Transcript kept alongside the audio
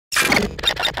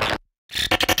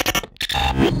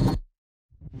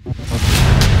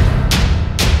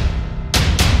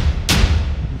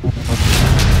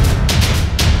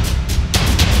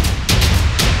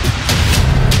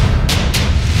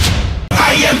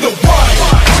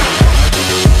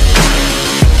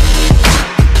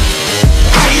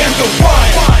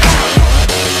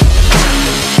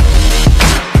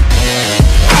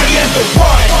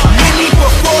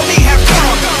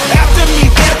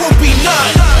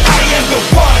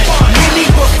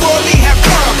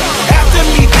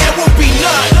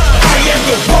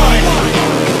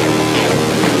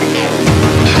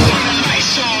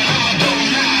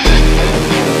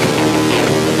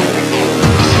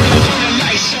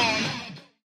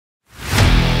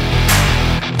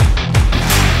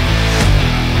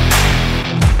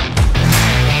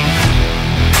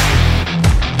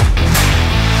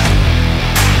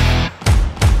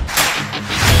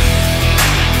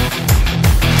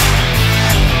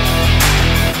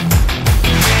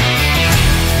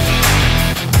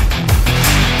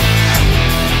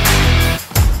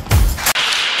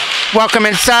Welcome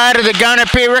inside of the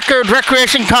Garnet Bay Rickard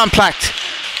Recreation Complex.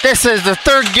 This is the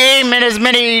third game in as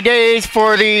many days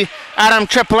for the Adam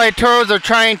AAA Toros. They're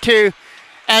trying to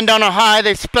end on a high.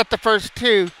 They split the first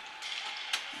two.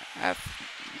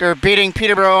 They're beating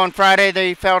Peterborough on Friday.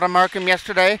 They failed to mark them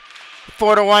yesterday,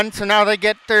 4-1. So now they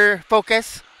get their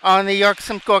focus on the York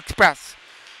Simcoe Express.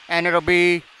 And it'll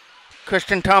be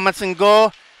Christian Thomas in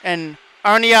goal and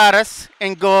Arniatis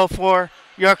in goal for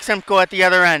York Simcoe at the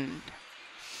other end.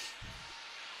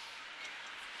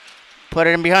 Put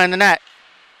it in behind the net.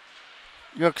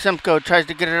 York Simcoe tries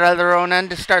to get it out of their own end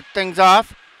to start things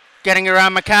off. Getting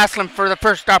around McCaslin for the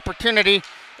first opportunity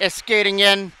is skating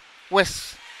in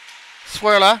with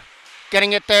Swirla.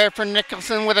 Getting it there for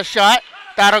Nicholson with a shot.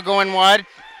 That'll go in wide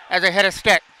as they hit a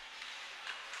stick.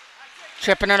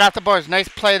 Chipping it off the boards. Nice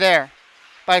play there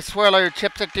by Swirla, who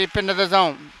chips it deep into the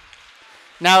zone.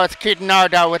 Now it's Keaton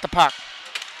Ardow with the puck.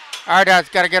 Ardow's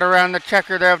got to get around the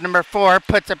checker there of number 4.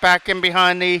 Puts it back in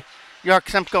behind the York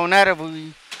Simcoe net.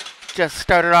 We just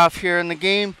started off here in the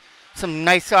game. Some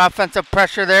nice offensive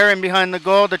pressure there in behind the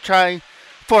goal to try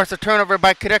force a turnover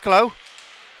by Cadicolo.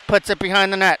 Puts it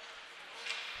behind the net.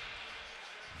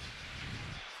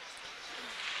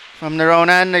 From their own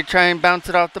end, they try and bounce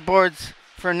it off the boards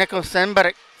for Nicholson, but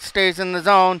it stays in the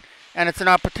zone, and it's an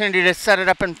opportunity to set it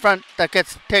up in front that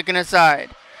gets taken aside.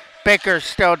 Baker's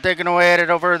still digging away at it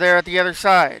over there at the other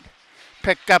side.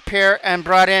 Picked up here and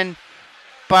brought in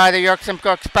by the York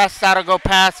Simcoe Express. That'll go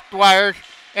past Dwyer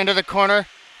into the corner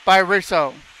by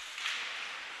Russo.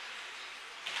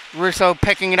 Russo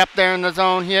picking it up there in the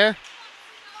zone here.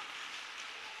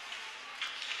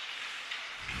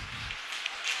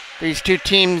 These two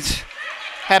teams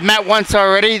have met once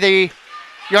already. The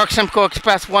York Simcoe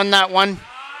Express won that one.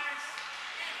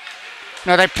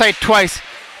 No, they played twice,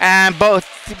 and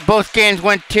both games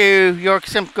went to York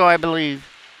Simcoe, I believe.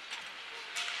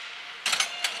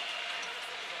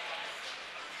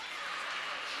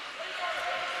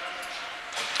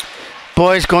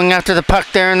 Boys going after the puck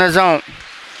there in the zone.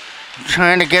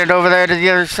 Trying to get it over there to the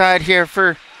other side here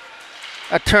for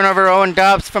a turnover. Owen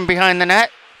Dobbs from behind the net.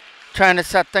 Trying to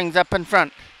set things up in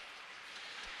front.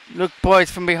 Luke Boyce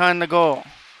from behind the goal.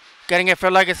 Getting it for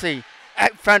Legacy.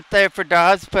 At front there for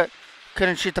Dobbs, but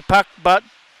couldn't shoot the puck, but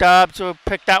Dobbs will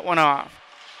pick that one off.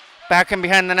 Back in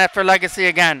behind the net for Legacy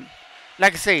again.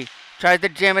 Legacy tried to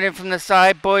jam it in from the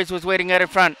side. Boyce was waiting out in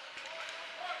front.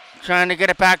 Trying to get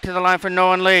it back to the line for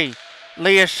Nolan Lee.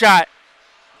 Lee a shot.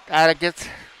 That gets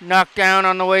knocked down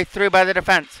on the way through by the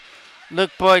defense.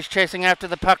 Luke Boyce chasing after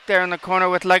the puck there in the corner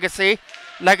with Legacy.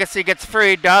 Legacy gets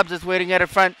free. Dobbs is waiting out in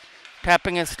front,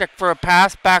 tapping his stick for a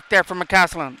pass. Back there for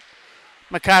McCaslin.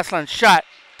 McCaslin shot.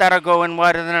 That'll go in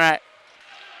wide of the net.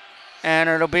 And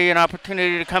it'll be an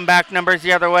opportunity to come back numbers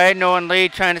the other way. Nolan Lee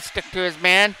trying to stick to his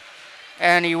man.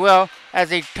 And he will as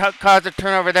he caused a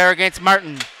turnover there against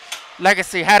Martin.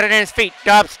 Legacy had it in his feet.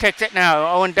 Dobbs takes it now.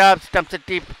 Owen Dobbs dumps it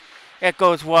deep. It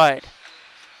goes wide.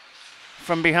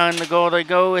 From behind the goal they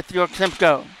go with York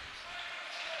Simcoe.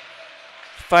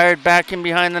 Fired back in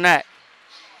behind the net.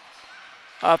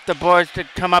 Off the boards to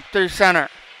come up through center.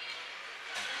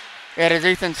 It is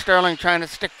Ethan Sterling trying to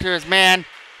stick to his man.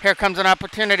 Here comes an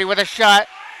opportunity with a shot.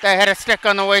 They had a stick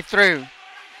on the way through.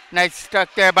 Nice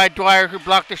stuck there by Dwyer, who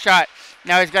blocked the shot.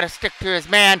 Now he's got to stick to his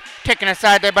man. Taken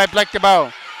aside there by Blake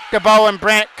DeBow. DeBow and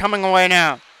Brandt coming away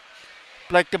now.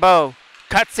 Blake DeBow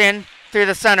cuts in through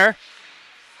the center.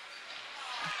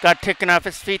 Got taken off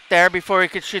his feet there before he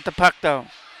could shoot the puck though.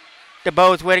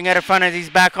 DeBow's waiting at the front as he's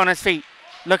back on his feet.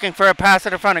 Looking for a pass at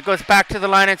the front. It goes back to the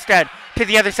line instead. To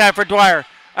the other side for Dwyer.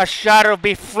 A shot will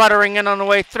be fluttering in on the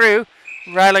way through.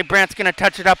 Riley Brandt's going to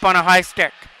touch it up on a high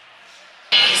stick.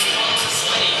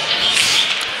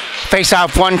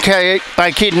 Face-off 1K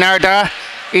by Keaton Arda.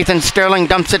 Ethan Sterling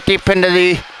dumps it deep into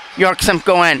the York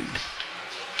Simcoe end.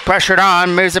 Pressured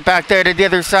on, moves it back there to the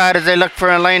other side as they look for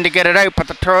a lane to get it out, but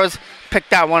the Toros pick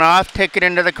that one off, take it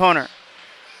into the corner.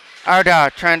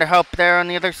 Arda trying to help there on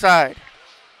the other side.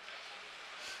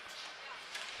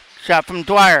 Shot from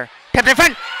Dwyer. Tipped in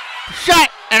front. Shot!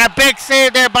 And a big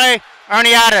save there by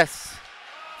Arniatis.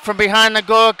 From behind the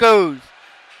goal it goes.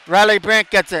 Riley Brandt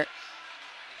gets it.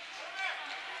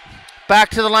 Back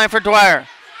to the line for Dwyer.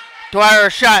 Dwyer a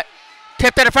shot.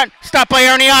 Tipped in the front. Stopped by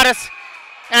Arniatis.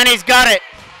 And he's got it.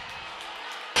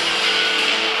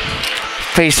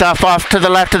 Face off to the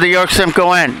left of the York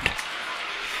Simcoe end.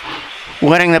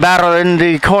 Winning the battle in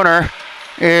the corner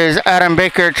is Adam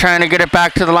Baker trying to get it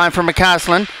back to the line for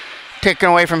McCaslin. Taken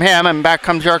away from him, and back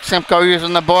comes York Simcoe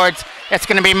using the boards. It's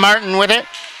going to be Martin with it.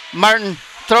 Martin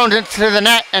thrown into the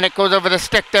net, and it goes over the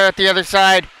stick there at the other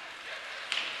side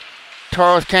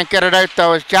Toros can't get it out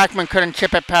though as Jackman couldn't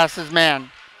chip it past his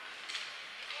man.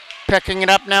 Picking it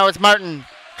up now is Martin,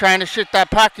 trying to shoot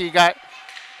that puck. He got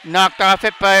knocked off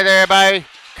it by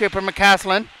Cooper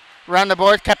McCaslin. Around the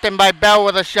boards, kept in by Bell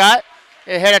with a shot.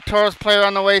 It hit a Toros player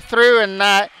on the way through, and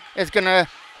that is going to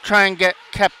try and get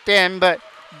kept in, but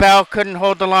Bell couldn't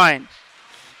hold the line.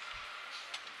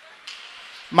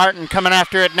 Martin coming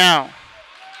after it now.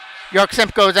 York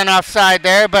Simcoe's in offside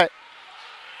there, but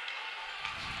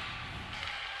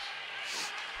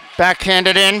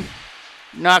backhanded in.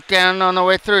 Knocked down on the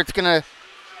way through. It's going to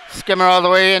skimmer all the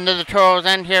way into the Toros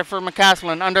end here for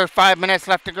McCaslin. Under 5 minutes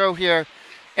left to go here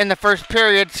in the first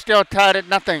period. Still tied at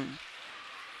nothing.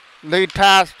 Lead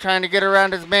pass, trying to get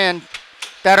around his man.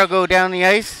 That'll go down the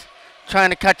ice.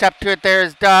 Trying to catch up to it there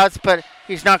is Dobbs, but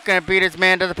he's not going to beat his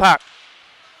man to the puck.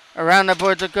 Around the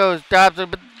boards it goes. Dobbs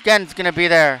again's going to be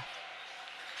there.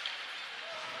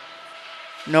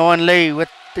 Nolan Lee with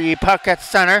the puck at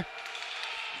center.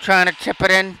 Trying to chip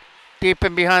it in deep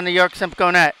in behind the York Simcoe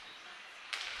net.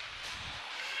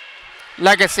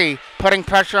 Legacy putting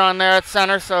pressure on there at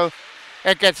center, so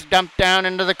it gets dumped down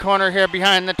into the corner here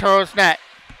behind the Toros net.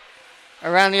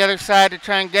 Around the other side to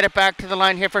try and get it back to the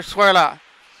line here for Swirla.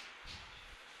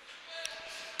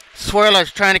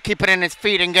 Swirla's trying to keep it in his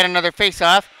feet and get another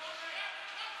face-off,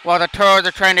 while the Toros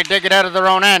are trying to dig it out of their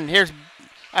own end. Here's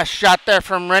a shot there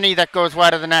from Rennie that goes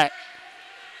wide of the net.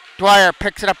 Dwyer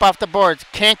picks it up off the boards.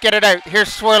 Can't get it out. Here's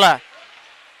Swirla.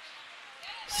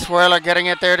 Swirla getting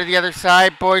it there to the other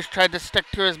side. Boyce tried to stick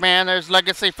to his man. There's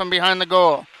Legacy from behind the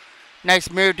goal. Nice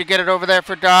move to get it over there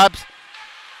for Dobbs.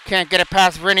 Can't get it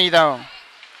past Rennie though.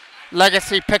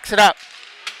 Legacy picks it up.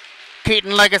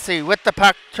 Keaton Legacy with the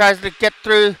puck. Tries to get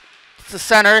through the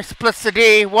center. Splits the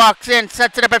D. Walks in.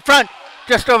 Sets it up in front.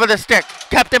 Just over the stick.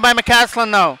 Kept in by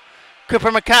McCaslin though. Cooper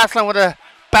McCaslin with a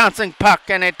bouncing puck,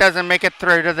 and it doesn't make it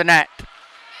through to the net.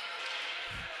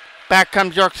 Back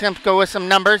comes York Simcoe with some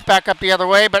numbers. Back up the other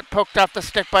way, but poked off the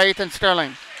stick by Ethan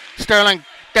Sterling. Sterling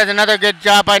does another good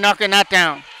job by knocking that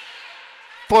down.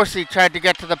 Forsey tried to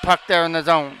get to the puck there in the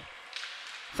zone.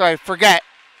 So I forget.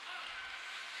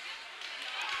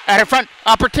 At in front,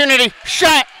 opportunity,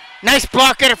 shot. Nice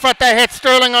block at in front that hit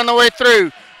Sterling on the way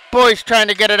through. Boyce trying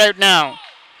to get it out now.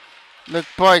 Luke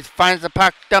Boyce finds the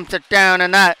puck, dumps it down,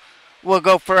 and that will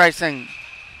go for icing.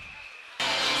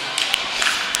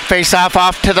 Face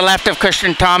off to the left of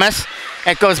Christian Thomas.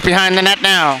 It goes behind the net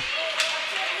now.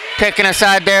 Taken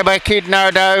aside there by Keaton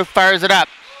Ardo, fires it up.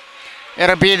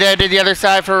 It'll be there to the other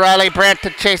side for Riley Brandt to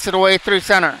chase it away through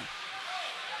center.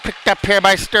 Picked up here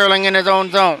by Sterling in his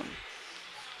own zone.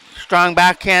 Strong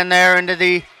backhand there into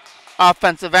the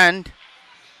offensive end.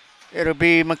 It'll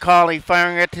be McCauley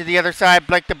firing it to the other side.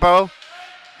 Blake DeBow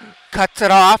cuts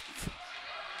it off.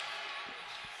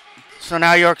 So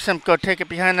now York Simcoe take it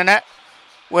behind the net,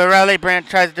 where Riley Brandt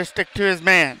tries to stick to his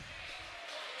man.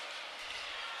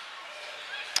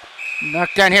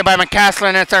 Knocked down here by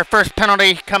McCaslin. It's our first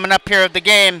penalty coming up here of the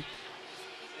game.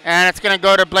 And it's going to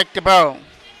go to Blake DeBow.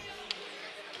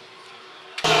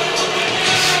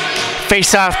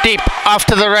 Face off deep, off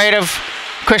to the right of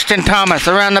Christian Thomas.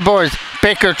 Around the boards.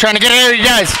 Baker trying to get it. He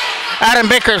does. Adam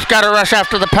Baker's got to rush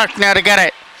after the puck now to get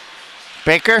it.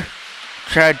 Baker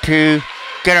tried to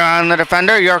get around the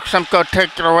defender. York Simcoe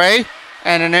took it away.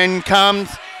 And then in comes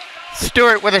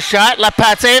Stewart with a shot. Left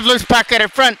pad save. Loose puck at in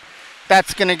front.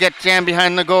 That's going to get jammed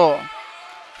behind the goal.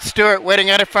 Stewart waiting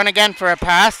out in front again for a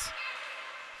pass.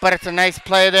 But it's a nice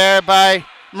play there by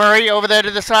Murray over there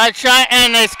to the side. Shot,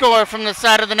 and they score from the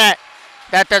side of the net.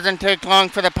 That doesn't take long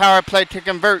for the power play to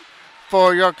convert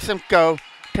for York Simcoe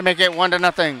to make it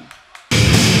 1-0.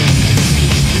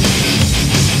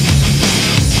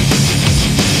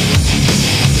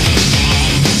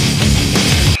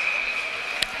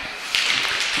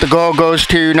 The goal goes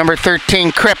to number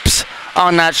 13, Cripps,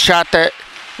 on that shot that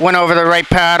went over the right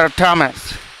pad of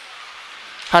Thomas.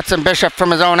 Hudson Bishop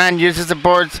from his own end uses the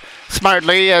boards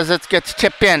smartly as it gets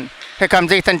chipped in. Here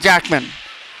comes Ethan Jackman.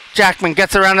 Jackman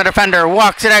gets around the defender,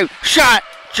 walks it out, shot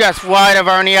just wide of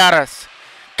Arniatis.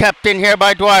 Kept in here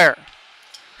by Dwyer.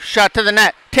 Shot to the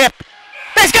net, tip.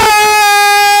 They score!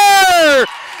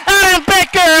 Adam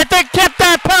Baker, I think, tipped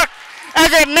that puck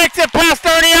as it makes it past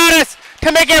Arniatis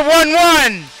to make it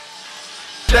 1-1.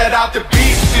 Let out the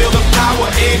beast, feel the power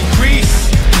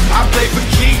increase. I play for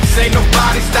keeps, ain't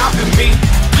nobody stopping me.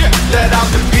 Let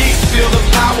out the beast, feel the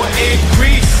power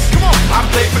increase. Come on, I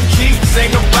play for keeps,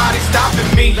 ain't nobody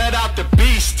stopping me. Let out the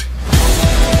beast.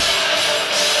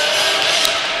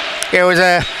 It was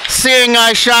a seeing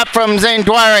eye shot from Zane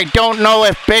Dwyer. I don't know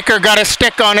if Baker got a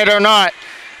stick on it or not.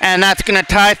 And that's going to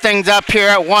tie things up here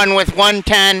at 1 with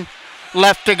 1:10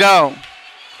 left to go.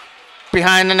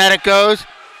 Behind the net it goes.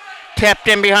 Tapped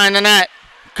in behind the net.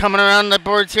 Coming around the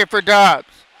boards here for Dobbs.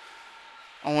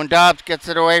 Owen Dobbs gets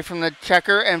it away from the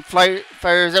checker and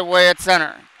fires it away at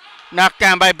center. Knocked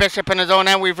down by Bishop in his own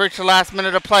end. We've reached the last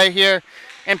minute of play here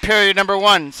in period number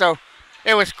 1. So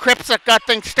it was Cripps that got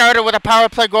things started with a power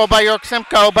play goal by York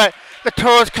Simcoe, but the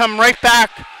Toros come right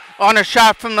back on a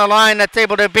shot from the line that's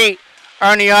able to beat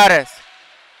Arniotis.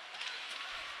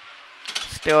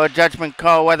 Still a judgment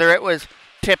call whether it was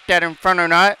tipped out in front or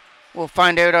not. We'll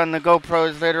find out on the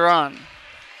GoPros later on.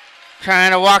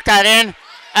 Trying to walk that in,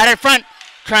 out in front.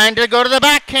 Trying to go to the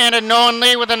backhand, and Nolan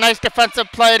Lee with a nice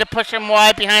defensive play to push him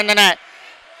wide behind the net.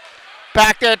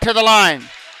 Back there to the line.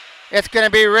 It's going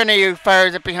to be Rennie who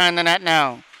fires it behind the net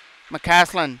now.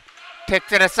 McCaslin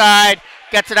takes it aside,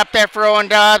 gets it up there for Owen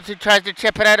Dobbs, who tries to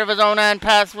chip it out of his own end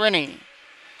past Rennie.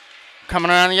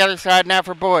 Coming around the other side now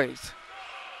for Boys.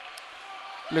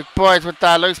 Luke Boys with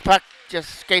the loose puck,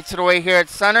 just skates it away here at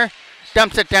center,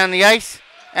 dumps it down the ice,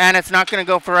 and it's not going to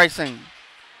go for icing.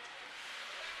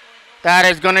 That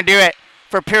is going to do it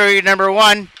for period number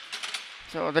 1.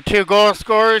 So the 2 goal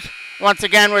scorers once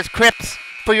again was Cripps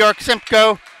for York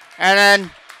Simcoe, and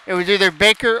then it was either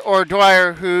Baker or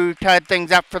Dwyer who tied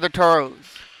things up for the Toros.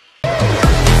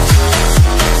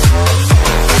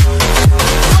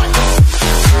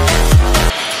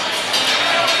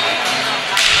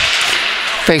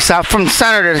 Face off from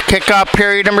center to kick off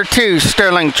period number 2.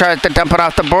 Sterling tries to dump it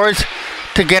off the boards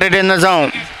to get it in the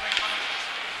zone.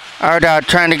 Ardot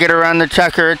trying to get around the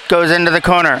checker. It goes into the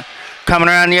corner. Coming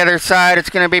around the other side, it's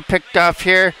going to be picked off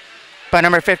here by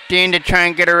number 15 to try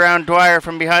and get around Dwyer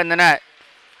from behind the net.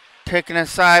 Taken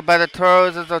aside by the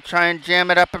Toros as they'll try and jam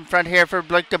it up in front here for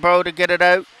Blake DeBow to get it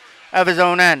out of his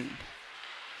own end.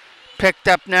 Picked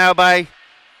up now by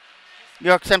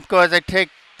York Simcoe as they take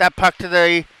that puck to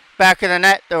the back of the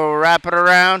net. They'll wrap it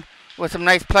around with some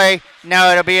nice play.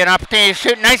 Now it'll be an opportunity to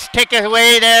shoot. Nice take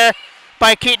away there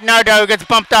by Keaton Nardo, who gets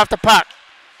bumped off the puck.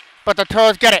 But the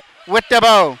Toros get it with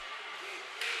DeBow.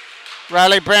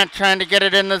 Riley Brandt trying to get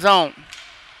it in the zone.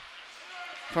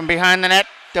 From behind the net,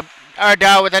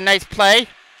 Ardell with a nice play.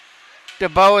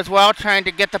 DeBow as well trying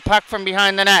to get the puck from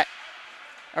behind the net.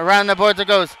 Around the boards it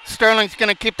goes. Sterling's going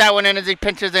to keep that one in as he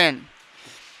pinches in.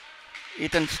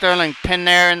 Ethan Sterling pinned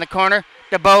there in the corner.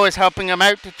 DeBow is helping him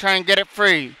out to try and get it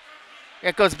free.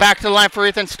 It goes back to the line for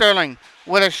Ethan Sterling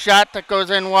with a shot that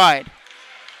goes in wide.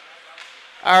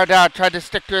 Ardell tried to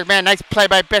stick to his man. Nice play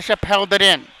by Bishop, held it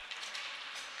in.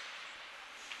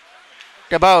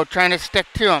 DeBow trying to stick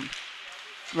to him.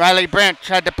 Riley Brandt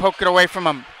tried to poke it away from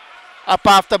him. Up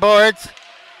off the boards,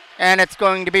 and it's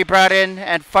going to be brought in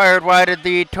and fired wide at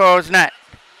the Toros net.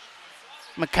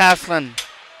 McCaslin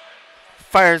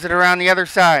fires it around the other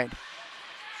side.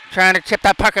 Trying to chip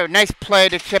that puck out. Nice play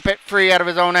to chip it free out of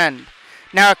his own end.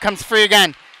 Now it comes free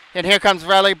again. And here comes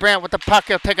Riley Brandt with the puck.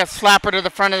 He'll take a slapper to the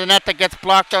front of the net that gets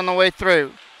blocked on the way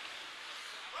through.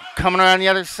 Coming around the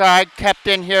other side, kept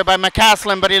in here by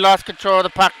McCaslin, but he lost control of the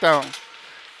puck though.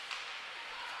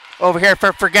 Over here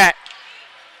for Forget.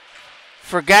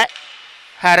 Forget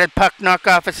had a puck knock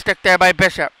off a stick there by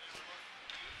Bishop.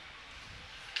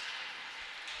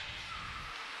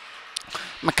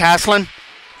 McCaslin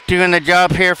doing the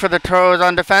job here for the Toros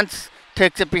on defense.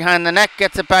 Takes it behind the net,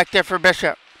 gets it back there for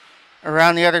Bishop.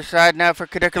 Around the other side now for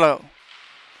Cadicolo.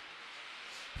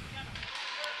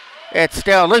 It's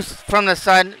still loose from the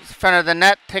side front of the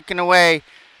net, taken away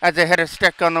as it hit a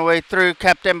stick on the way through.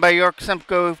 Kept in by York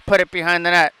Simcoe, who put it behind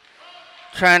the net.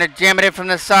 Trying to jam it in from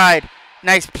the side.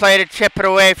 Nice play to chip it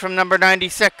away from number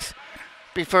 96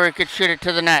 before he could shoot it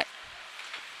to the net.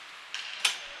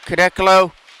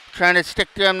 Cadicolo trying to stick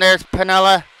to him. There's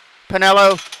Pinello.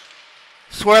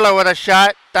 Swirler with a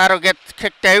shot. That'll get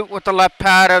kicked out with the left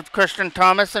pad of Christian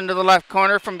Thomas into the left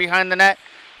corner from behind the net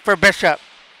for Bishop.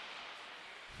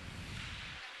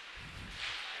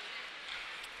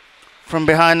 From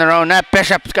behind their own net,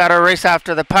 Bishop's got to race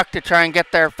after the puck to try and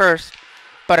get there first.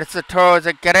 But it's the Toros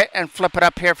that get it and flip it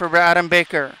up here for Adam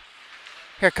Baker.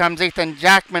 Here comes Ethan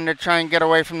Jackman to try and get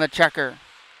away from the checker.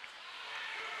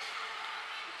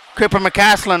 Cooper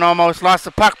McCaslin almost lost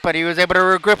the puck, but he was able to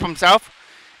regroup himself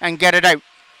and get it out.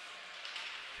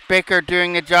 Baker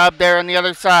doing the job there on the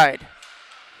other side.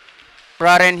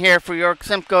 Brought in here for York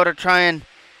Simcoe to try and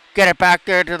get it back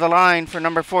there to the line for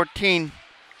number 14.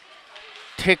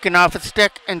 Taking off a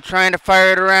stick and trying to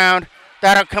fire it around.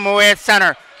 That'll come away at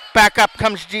center. Back up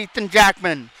comes Ethan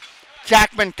Jackman.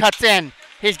 Jackman cuts in.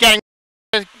 He's getting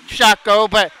his shot go,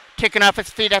 but taking off his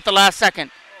feet at the last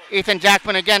second. Ethan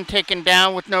Jackman again taken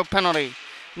down with no penalty.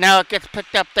 Now it gets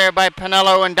picked up there by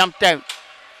Pinello and dumped out.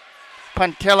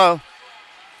 Puntillo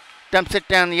Dumps it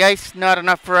down the ice. Not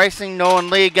enough for icing. Nolan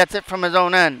Lee gets it from his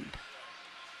own end.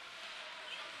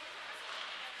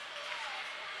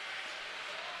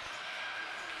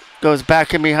 Goes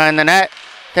back in behind the net.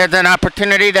 There's an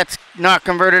opportunity that's not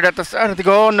converted at the side of the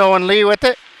goal. Nolan Lee with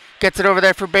it. Gets it over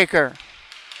there for Baker.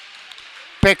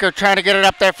 Baker trying to get it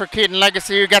up there for Keaton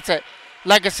Legacy, who gets it.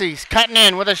 Legacy's cutting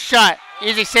in with a shot.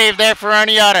 Easy save there for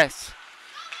Arniotis.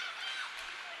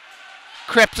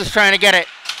 Cripps is trying to get it.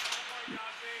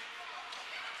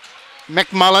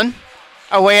 McMullen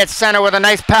away at center with a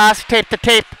nice pass. Tape to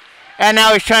tape. And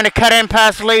now he's trying to cut in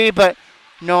past Lee, but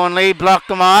Nolan Lee blocked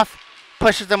him off.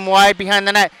 Pushes him wide behind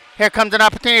the net. Here comes an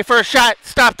opportunity for a shot.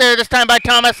 Stopped there this time by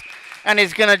Thomas. And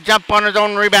he's going to jump on his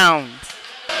own rebound.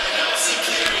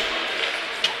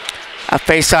 A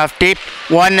face-off deep.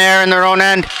 One there in their own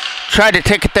end. Tried to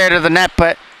take it there to the net,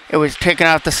 but it was taken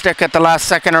off the stick at the last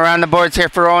second. Around the boards here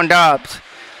for Owen Dobbs.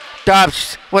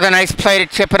 Dobbs with a nice play to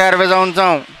chip it out of his own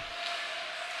zone.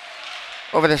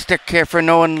 Over the stick here for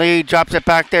Nolan Lee. Drops it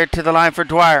back there to the line for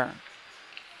Dwyer.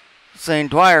 Zane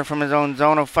Dwyer from his own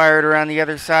zone will fire it around the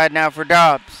other side now for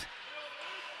Dobbs.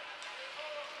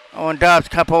 Owen Dobbs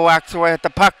couple whacks away at the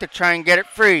puck to try and get it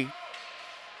free.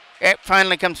 It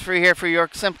finally comes free here for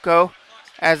York Simcoe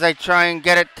as they try and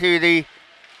get it to the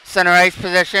center ice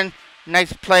position.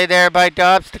 Nice play there by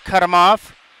Dobbs to cut him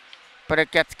off. But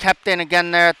it gets kept in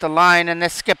again there at the line, and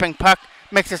this skipping puck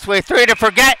makes its way through to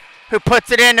Forget, who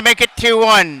puts it in to make it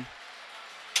 2-1.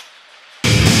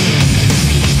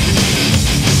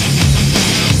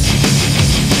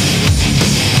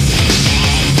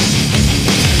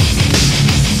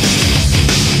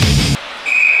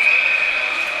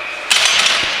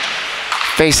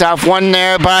 Face-off one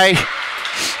there by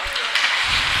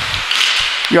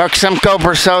York Simcoe.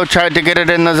 Brousseau tried to get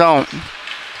it in the zone.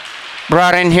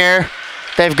 Brought in here.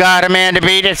 They've got a man to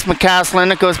beat. It's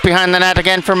McCaslin. It goes behind the net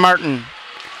again for Martin.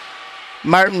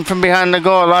 Martin from behind the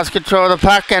goal. Lost control of the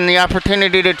puck and the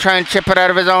opportunity to try and chip it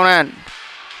out of his own end.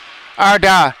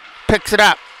 Arda picks it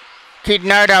up.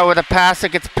 Keaton Arda with a pass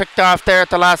that gets picked off there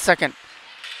at the last second.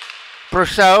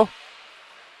 Brousseau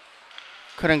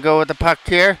couldn't go with the puck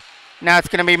here. Now it's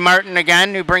going to be Martin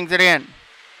again who brings it in.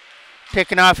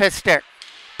 Taking off his stick.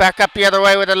 Back up the other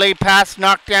way with a lead pass.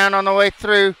 Knocked down on the way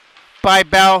through by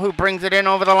Bell, who brings it in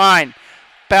over the line.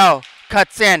 Bell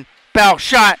cuts in. Bell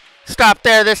shot. Stopped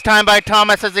there this time by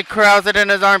Thomas as he corrals it in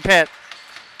his armpit.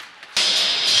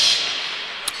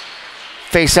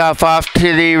 Face off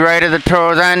to the right of the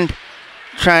Toros end.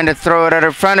 Trying to throw it out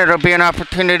in front. It'll be an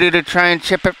opportunity to try and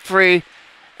chip it free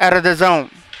out of the zone.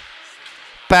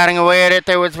 Batting away at it,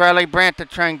 there was Riley Brandt to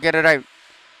try and get it out.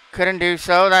 Couldn't do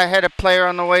so. That hit a player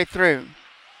on the way through.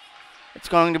 It's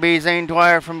going to be Zane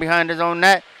Dwyer from behind his own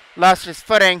net. Lost his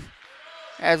footing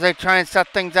as they try and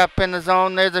set things up in the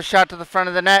zone. There's a shot to the front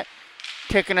of the net.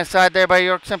 Taken aside there by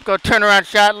York Simcoe. Turnaround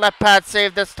shot. Left pad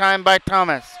save this time by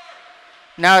Thomas.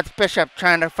 Now it's Bishop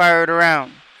trying to fire it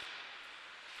around.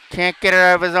 Can't get it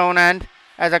out of his own end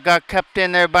as it got kept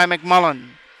in there by McMullen.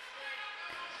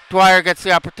 Dwyer gets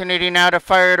the opportunity now to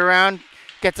fire it around.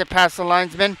 Gets it past the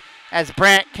linesman as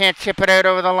Brandt can't chip it out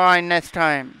over the line this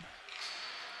time.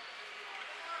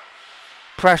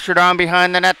 Pressured on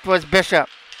behind the net was Bishop.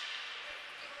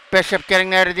 Bishop getting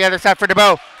there to the other side for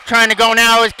DeBow. Trying to go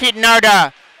now is Keaton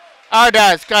Arda.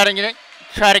 Arda's got to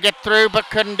try to get through but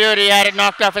couldn't do it. He had it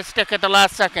knocked off his stick at the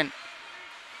last second.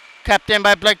 Kept in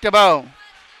by Blake DeBow.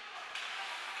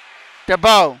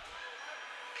 DeBow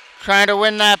trying to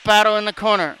win that battle in the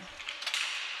corner.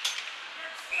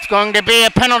 It's going to be a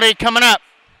penalty coming up.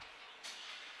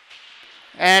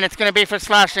 And it's going to be for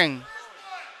slashing.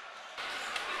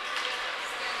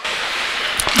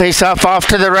 Face off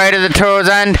to the right of the Toros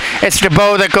end. It's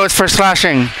DeBow that goes for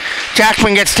slashing.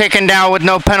 Jackman gets taken down with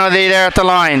no penalty there at the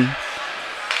line.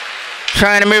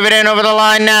 Trying to move it in over the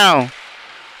line now.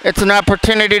 It's an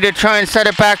opportunity to try and set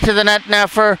it back to the net now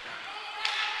for...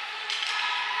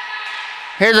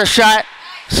 Here's a shot.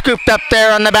 Scooped up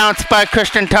there on the bounce by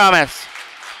Christian Thomas.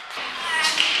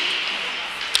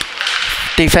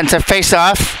 Defensive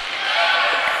face-off.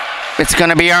 It's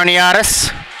going to be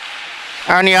Arniotis.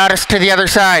 Arniotis to the other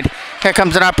side. Here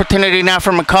comes an opportunity now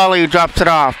for McCauley, who drops it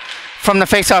off. From the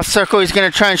face-off circle, he's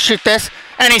going to try and shoot this.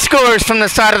 And he scores from the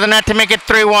side of the net to make it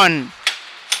 3-1.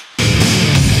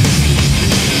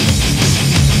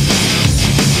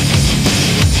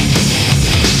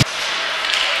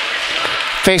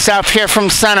 Face off here from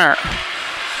center.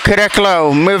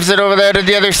 Cadiclo moves it over there to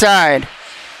the other side.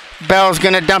 Bell's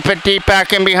going to dump it deep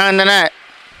back in behind the net.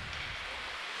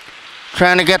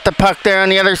 Trying to get the puck there on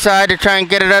the other side to try and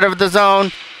get it out of the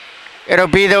zone. It'll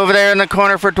be over there in the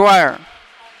corner for Dwyer.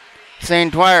 Zane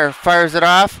Dwyer fires it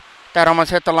off. That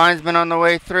almost hit the linesman on the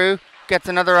way through. Gets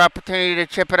another opportunity to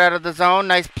chip it out of the zone.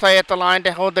 Nice play at the line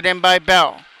to hold it in by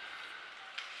Bell.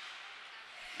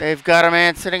 They've got a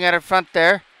man sitting out in front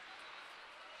there.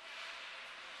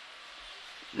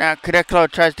 Now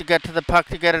Cadiclo tries to get to the puck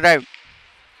to get it out.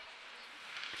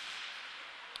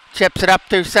 Chips it up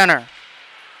through center.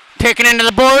 Taken into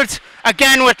the boards,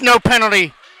 again with no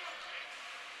penalty.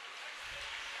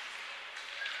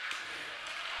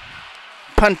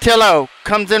 Puntillo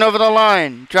comes in over the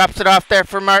line, drops it off there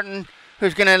for Martin,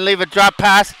 who's going to leave a drop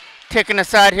pass, taken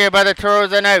aside here by the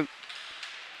Toros and out.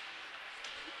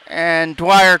 And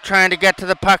Dwyer trying to get to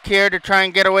the puck here to try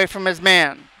and get away from his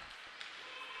man.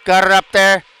 Got it up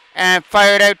there and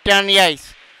fired out down the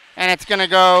ice. And it's going to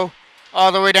go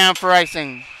all the way down for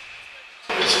icing.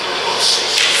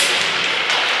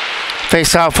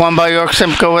 Face-off won by York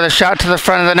Simcoe with a shot to the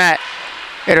front of the net.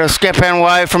 It'll skip in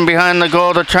wide from behind the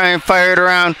goal to try and fire it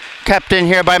around. Kept in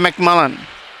here by McMullen.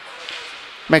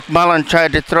 McMullen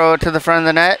tried to throw it to the front of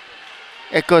the net.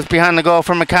 It goes behind the goal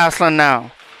for McCaslin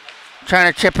now.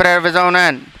 Trying to chip it out of his own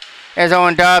end. There's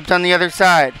Owen Dobbs on the other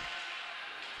side.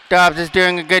 Dobbs is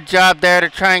doing a good job there to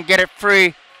try and get it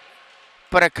free,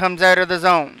 but it comes out of the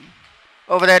zone.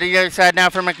 Over there to the other side now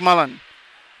for McMullen.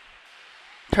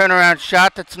 Turnaround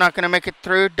shot that's not going to make it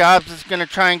through. Dobbs is going to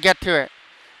try and get to it.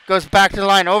 Goes back to the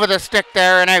line, over the stick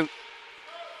there and out.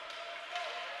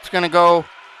 It's going to go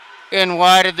in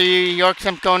wide of the York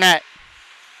Simcoe net.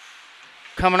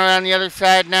 Coming around the other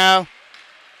side now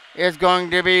is going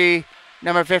to be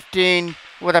number 15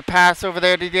 with a pass over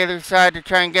there to the other side to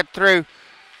try and get through.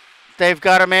 They've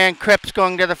got a man, Cripps,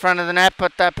 going to the front of the net,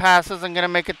 but that pass isn't going to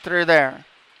make it through there.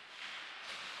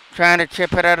 Trying to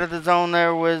chip it out of the zone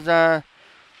there was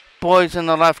Boys in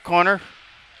the left corner.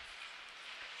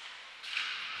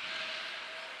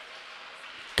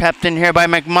 Kept in here by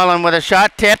McMullen with a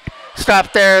shot tipped.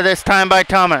 Stopped there this time by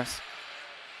Thomas.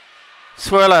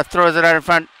 Swirla throws it out in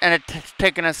front and it's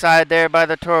taken aside there by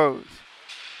the Toros.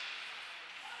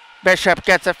 Bishop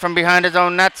gets it from behind his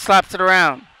own net, slaps it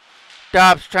around.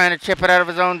 Dobbs trying to chip it out of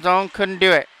his own zone, couldn't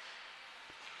do it.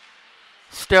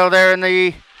 Still there in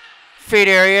the feed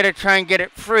area to try and get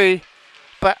it free.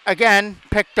 But again,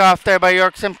 picked off there by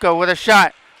York Simcoe with a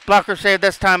shot. Blocker save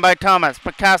this time by Thomas,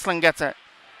 but Caslin gets it.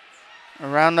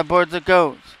 Around the boards it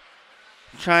goes.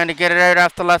 Trying to get it out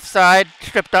off the left side.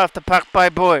 Stripped off the puck by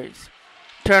Boys.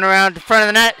 Turn around in front of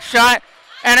the net. Shot.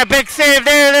 And a big save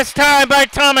there this time by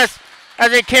Thomas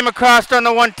as he came across on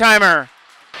the one-timer.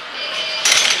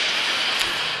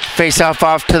 Face-off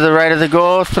off to the right of the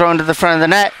goal. Thrown to the front of the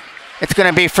net. It's going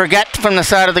to be Forget from the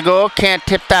side of the goal. Can't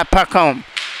tip that puck home.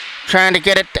 Trying to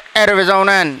get it out of his own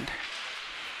end.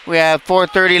 We have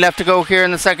 4:30 left to go here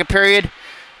in the second period.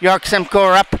 York Simcoe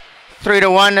are up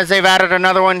 3-1 as they've added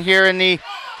another one here in the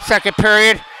second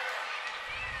period.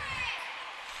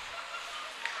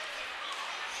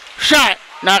 Shot!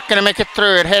 Not going to make it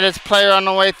through. It hit his player on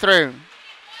the way through.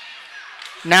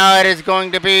 Now it is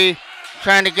going to be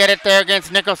trying to get it there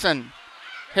against Nicholson.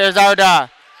 Here's Auda.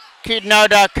 Keaton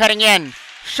Auda cutting in.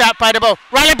 Shot by DeBow.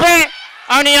 Riley Brandt!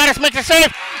 Arniatis makes a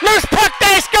save. Loose puck,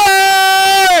 they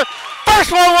score!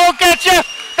 First one won't get you.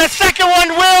 The second one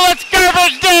will. It's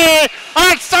garbage day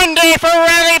on Sunday for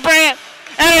Riley Brandt.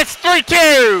 And it's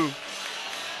 3-2.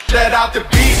 Let out the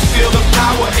beast, feel the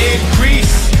power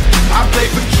increase. I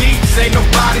play for keeps, ain't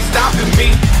nobody stopping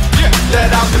me.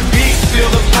 Let out the beast,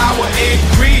 feel the power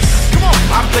increase. Come on.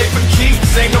 I play for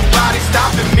keeps, ain't nobody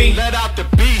stopping me. Let out the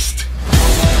beast.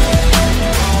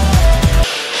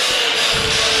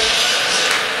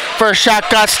 First shot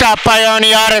got stopped by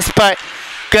Arniatis, but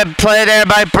good play there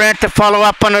by Brent to follow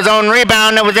up on his own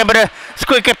rebound and was able to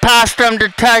squeak it past him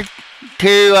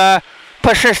to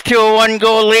push us to a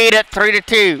one-goal lead at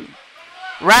 3-2.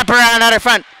 Wrap around out of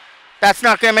front. That's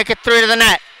not going to make it through to the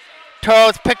net.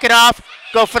 Toros pick it off,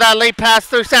 go for that lead pass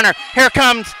through center. Here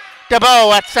comes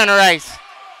DeBow at center ice.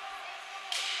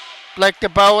 Blake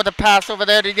DeBow with a pass over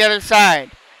there to the other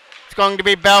side. It's going to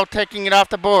be Bell taking it off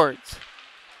the boards.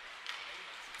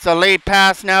 It's a lead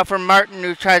pass now for Martin,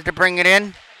 who tries to bring it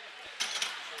in.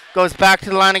 Goes back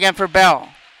to the line again for Bell.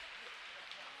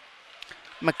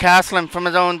 McCaslin from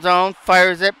his own zone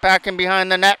fires it back in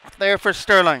behind the net there for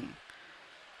Sterling.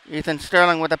 Ethan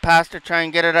Sterling with a pass to try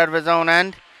and get it out of his own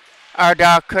end.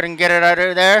 Ardow couldn't get it out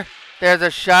of there. There's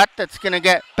a shot that's going to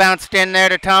get bounced in there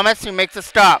to Thomas, who makes a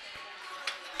stop.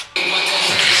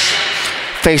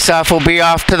 Face-off will be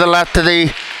off to the left of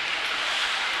the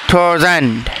Toros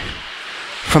end.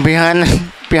 From behind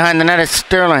the net is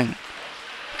Sterling.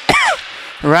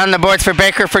 Around the boards for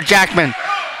Baker for Jackman.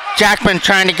 Jackman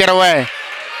trying to get away.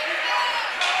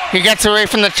 He gets away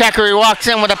from the checker. He walks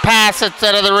in with a pass that's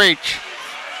out of the reach.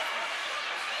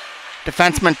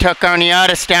 Defenseman took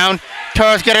Arniadis down.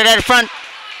 Toros get it out of front.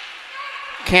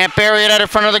 Can't bury it out of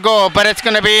front of the goal, but it's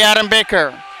going to be Adam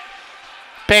Baker.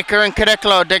 Baker and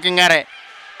Cadiclo digging at it.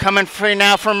 Coming free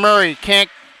now from Murray. Can't.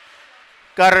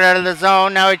 Got it out of the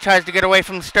zone. Now he tries to get away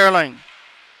from Sterling.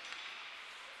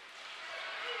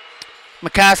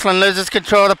 McCaslin loses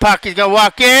control of the puck. He's going to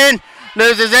walk in.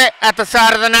 Loses it at the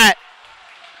side of the net.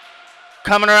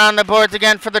 Coming around the boards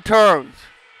again for the Toros.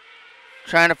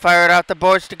 Trying to fire it out the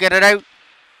boards to get it out.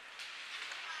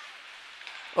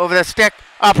 Over the stick.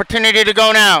 Opportunity to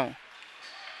go now.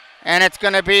 And it's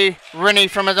going to be Rinnie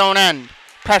from his own end.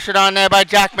 Pressured on there by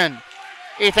Jackman.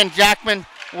 Ethan Jackman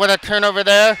with a turnover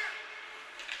there.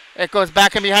 It goes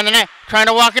back in behind the net. Trying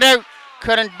to walk it out.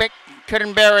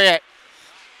 Couldn't bury it.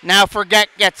 Now Forget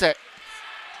gets it.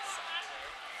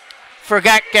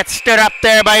 Forget gets stood up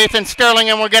there by Ethan Sterling,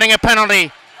 and we're getting a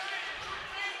penalty.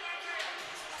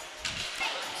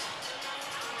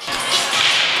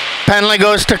 Penalty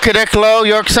goes to Cadiclo.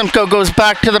 York Simcoe goes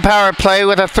back to the power play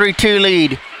with a 3-2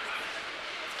 lead.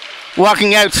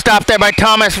 Walking out, stopped there by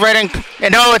Thomas. Right in,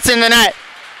 and oh, it's in the net.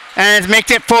 And it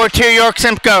makes it 4-2 York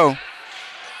Simcoe.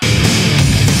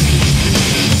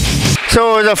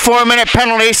 So it was a 4-minute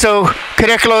penalty, so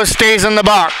Cadiclo stays in the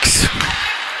box.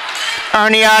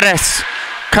 Arniadis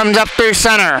comes up through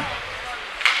center.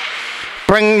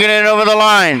 Bringing it over the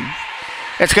line.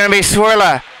 It's going to be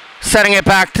Swirla setting it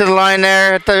back to the line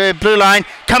there at the blue line.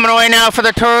 Coming away now for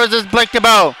the Toros is Blake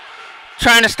DeBow.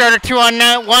 Trying to start a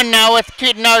 2-on-1 now with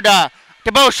Keaton Oda.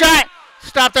 DeBow shot!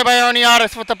 Stopped there by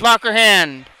Arniadis with the blocker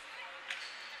hand.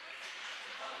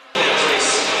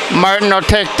 Martin will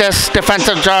take this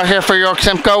defensive draw here for York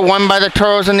Simcoe. Won by the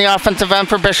Toros in the offensive end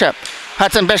for Bishop.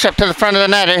 Hudson Bishop to the front of the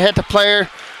net. It hit the player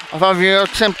of York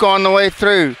Simcoe on the way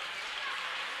through.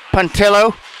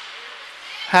 Puntillo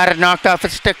had it knocked off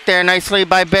his stick there nicely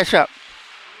by Bishop.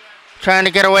 Trying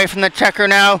to get away from the checker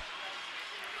now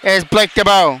is Blake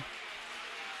DeBow.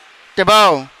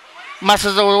 DeBow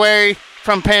muscles away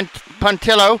from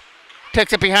Puntillo.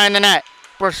 Takes it behind the net.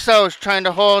 Brousseau's trying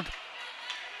to hold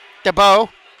DeBow.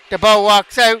 DeBow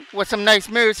walks out with some nice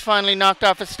moves, finally knocked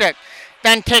off his stick.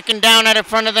 Then taken down at the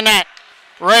front of the net,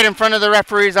 right in front of the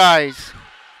referee's eyes.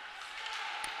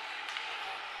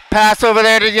 Pass over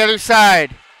there to the other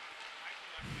side.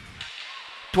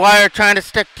 Dwyer trying to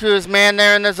stick to his man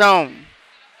there in the zone.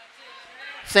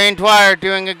 St. Dwyer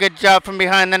doing a good job from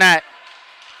behind the net.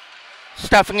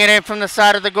 Stuffing it in from the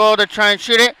side of the goal to try and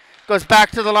shoot it. Goes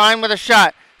back to the line with a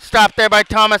shot. Stopped there by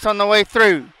Thomas on the way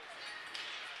through.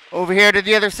 Over here to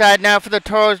the other side now for the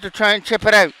Toros to try and chip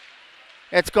it out.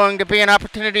 It's going to be an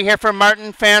opportunity here for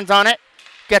Martin. Fans on it.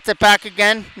 Gets it back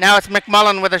again. Now it's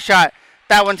McMullen with a shot.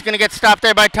 That one's going to get stopped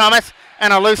there by Thomas.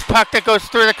 And a loose puck that goes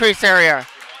through the crease area.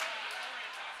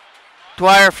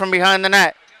 Dwyer from behind the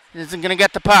net isn't going to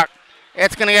get the puck.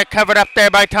 It's going to get covered up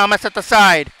there by Thomas at the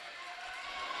side.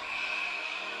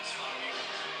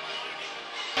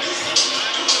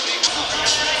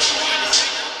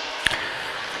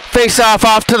 Face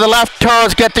off to the left.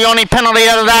 Toros get the only penalty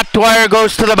out of that. Dwyer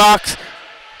goes to the box.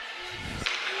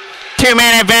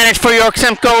 2-man advantage for York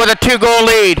Simcoe with a 2-goal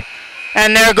lead.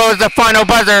 And there goes the final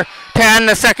buzzer to end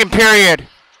the second period.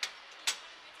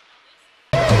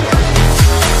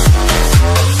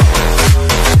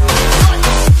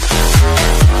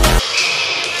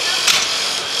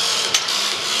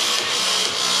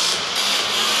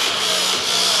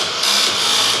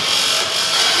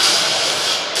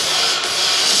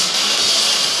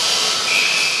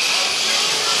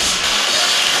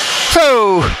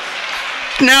 So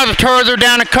now the Toros are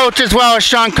down a coach as well as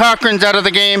Sean Cochran's out of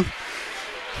the game.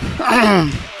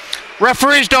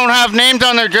 Referees don't have names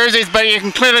on their jerseys, but you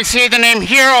can clearly see the name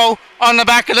Hero on the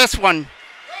back of this one.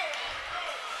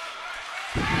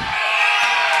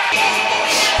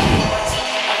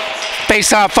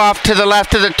 Face off to the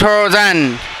left of the Toros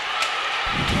end.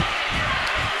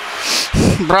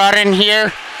 Brought in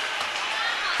here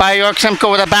by York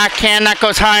Simcoe with a backhand that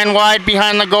goes high and wide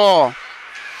behind the goal.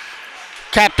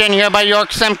 Kept in here by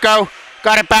York Simcoe.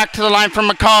 Got it back to the line from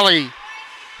McCauley.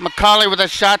 McCauley with a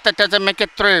shot that doesn't make it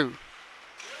through.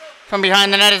 From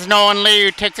behind the net is Nolan Lee,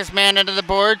 who takes his man into the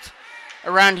boards.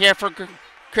 Around here for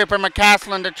Cooper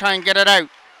McCaslin to try and get it out.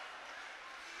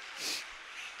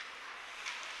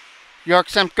 York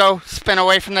Simcoe spin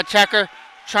away from the checker,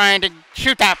 trying to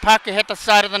shoot that puck. It hit the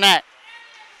side of the net.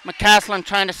 McCaslin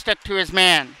trying to stick to his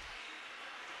man.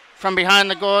 From behind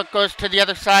the goal, it goes to the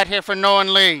other side here for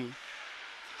Nolan Lee.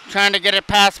 Trying to get it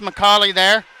past McCauley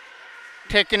there.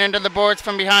 Taken into the boards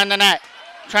from behind the net.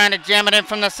 trying to jam it in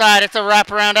from the side. It's a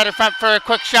wraparound out of front for a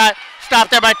quick shot.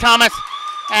 Stopped there by Thomas.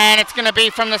 And it's going to be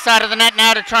from the side of the net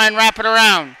now to try and wrap it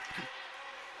around.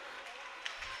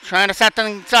 Trying to set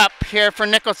things up here for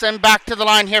Nicholson. Back to the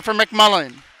line here for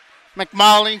McMullen.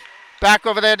 McMullen back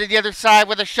over there to the other side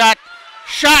with a shot.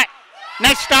 Shot!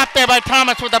 Nice stop there by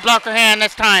Thomas with the blocker hand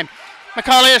this time.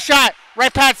 McCauley a shot.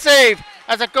 Right pad save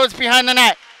as it goes behind the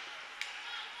net.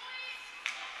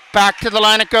 Back to the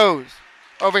line it goes.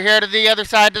 Over here to the other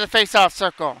side to the face-off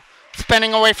circle.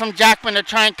 Spinning away from Jackman to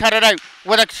try and cut it out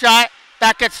with a shot.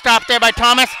 That gets stopped there by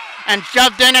Thomas and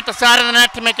shoved in at the side of the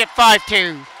net to make it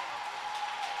 5-2.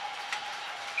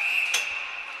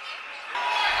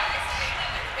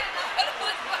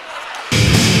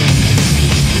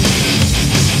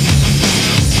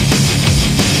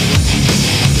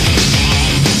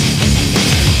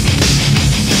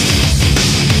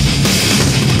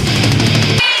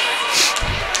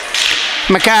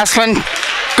 McCaslin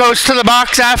goes to the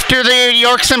box after the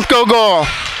York Simcoe goal.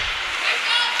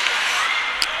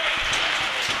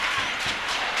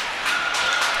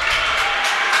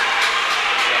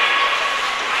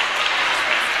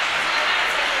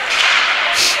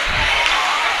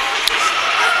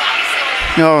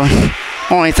 The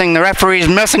only thing the referee is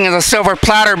missing is a silver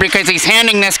platter because he's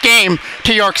handing this game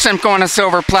to York Simcoe on a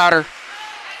silver platter.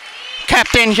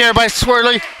 Kept in here by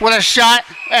Swirly with a shot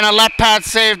and a left pad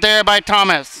saved there by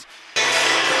Thomas.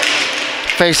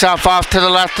 Face off to the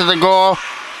left of the goal,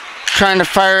 trying to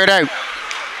fire it out.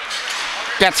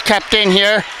 Gets kept in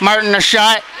here. Martin a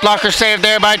shot, blocker saved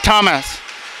there by Thomas.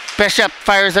 Bishop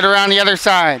fires it around the other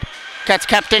side. Gets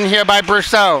kept in here by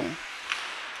Brousseau.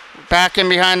 Back in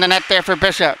behind the net there for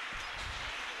Bishop.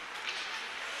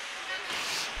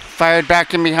 Fired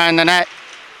back in behind the net.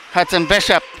 Hudson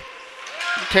Bishop.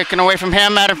 Taken away from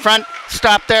him out in front.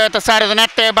 Stopped there at the side of the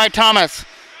net there by Thomas.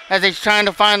 As he's trying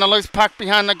to find the loose puck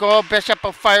behind the goal, Bishop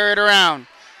will fire it around.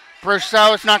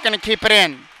 Brousseau is not going to keep it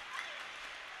in.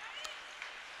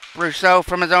 Brousseau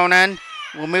from his own end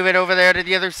will move it over there to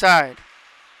the other side.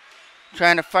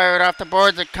 Trying to fire it off the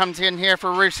boards. It comes in here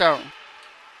for Russo.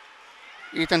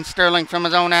 Ethan Sterling from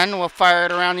his own end will fire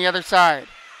it around the other side.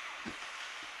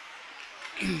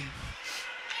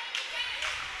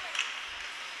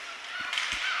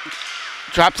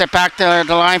 Drops it back to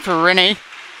the line for Rennie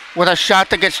with a shot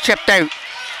that gets chipped out.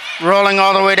 Rolling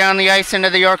all the way down the ice into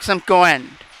the York Simcoe end.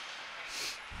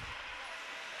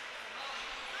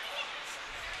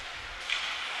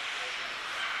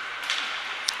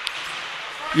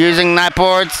 Using that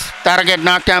boards, that'll get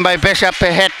knocked down by Bishop.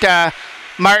 It hit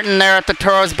Martin there at the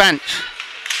Toros bench.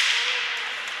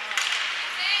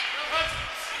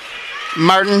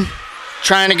 Martin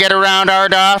trying to get around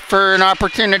Arda for an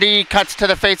opportunity. Cuts to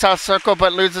the face-off circle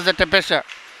but loses it to Bishop.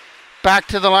 Back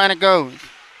to the line it goes.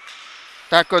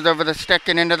 That goes over the stick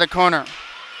and into the corner.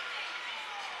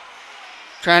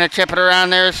 Trying to chip it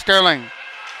around there is Sterling.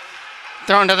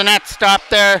 Thrown to the net, stopped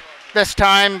there this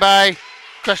time by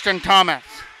Christian Thomas.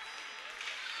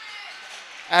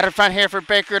 Out in front here for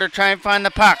Baker to try and find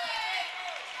the puck.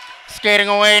 Skating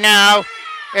away now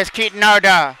is Keaton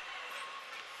Arda.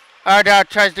 Arda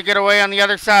tries to get away on the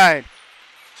other side.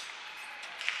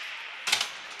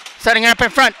 Setting up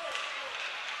in front.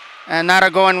 And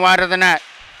that'll go in wide of the net.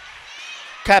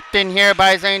 Kept in here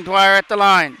by Zane Dwyer at the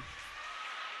line.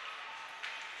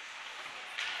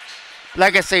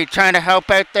 Legacy trying to help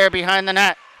out there behind the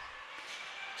net.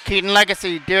 Keaton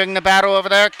Legacy doing the battle over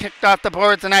there. Kicked off the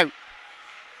boards and out.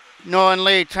 Nolan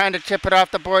Lee trying to chip it off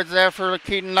the boards there for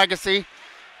Keaton Legacy.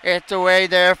 It's away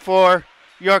there for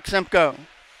York Simcoe.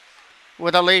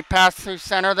 With a lead pass through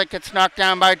center that gets knocked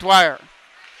down by Dwyer.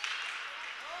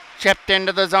 Chipped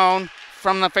into the zone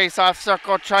from the face-off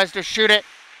circle. Tries to shoot it.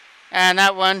 And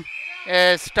that one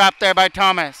is stopped there by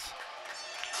Thomas.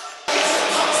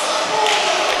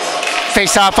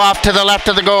 Face-off off to the left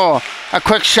of the goal. A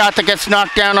quick shot that gets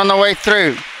knocked down on the way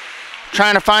through.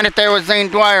 Trying to find it there was Zane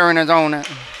Dwyer in his own.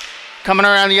 Coming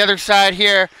around the other side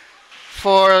here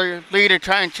for Lee to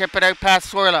try and chip it out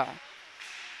past Swirla.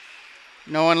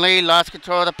 Nolan Lee lost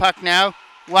control of the puck now.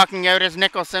 Walking out is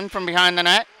Nicholson from behind the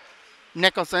net.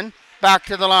 Nicholson back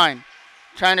to the line.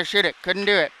 Trying to shoot it. Couldn't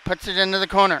do it. Puts it into the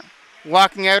corner.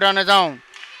 Walking out on his own.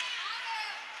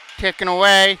 Taken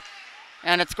away.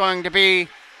 And it's going to be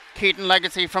Keaton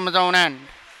Legacy from his own end.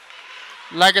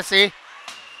 Legacy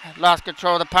lost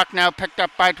control of the puck now. Picked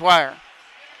up by Dwyer.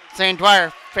 Zane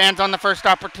Dwyer fans on the first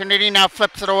opportunity. Now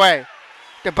flips it away.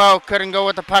 DeBow couldn't go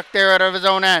with the puck there out of his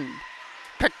own end.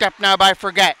 Picked up now by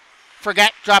Forget.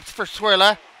 Forget drops for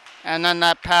Swirla. And then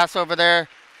that pass over there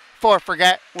for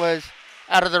Forget was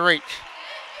out of the reach.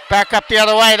 Back up the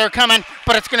other way. They're coming,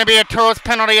 but it's going to be a Toros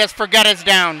penalty as Forget is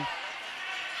down.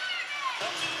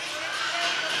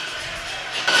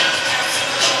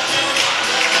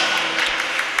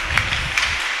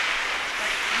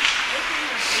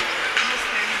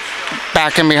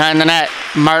 Back in behind the net.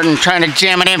 Martin trying to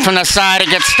jam it in from the side. It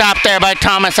gets stopped there by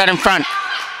Thomas out in front.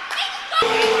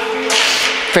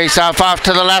 Face off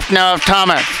to the left now of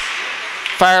Thomas.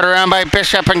 Fired around by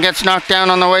Bishop and gets knocked down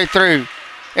on the way through.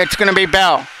 It's going to be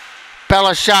Bell. Bell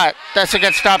a shot. That's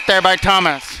gets stopped there by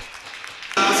Thomas.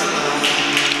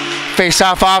 Face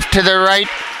off to the right.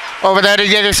 Over there to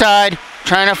the other side.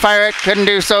 Trying to fire it. Couldn't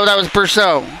do so. That was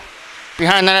Brousseau.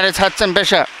 Behind the net is Hudson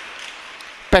Bishop.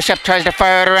 Bishop tries to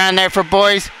fire it around there for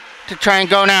Boys to try and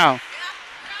go now.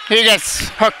 He gets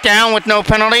hooked down with no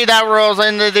penalty. That rolls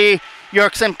into the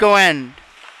York Simcoe end.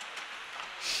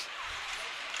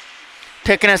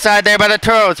 Taken aside there by the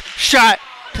Toros. Shot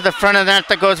to the front of the net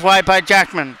that goes wide by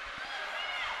Jackman.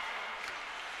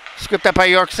 Scooped up by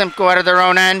York Simcoe out of their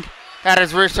own end. That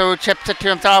is Russo who chips it to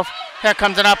himself. Here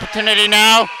comes an opportunity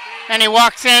now. And he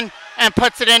walks in and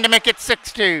puts it in to make it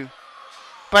 6-2.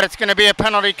 But it's going to be a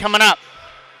penalty coming up.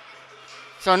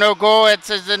 So no goal, it's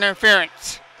his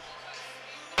interference.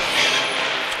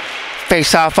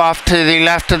 Face off to the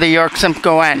left of the York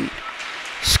Simcoe end.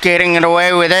 Skating it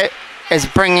away with it is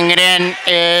bringing it in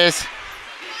is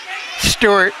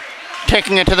Stewart.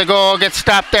 Taking it to the goal, gets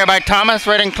stopped there by Thomas,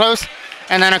 right in close.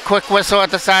 And then a quick whistle at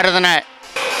the side of the net.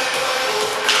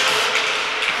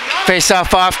 Face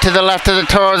off to the left of the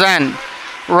Toros end.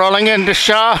 Rolling into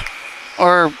Shaw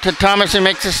or to Thomas who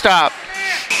makes a stop.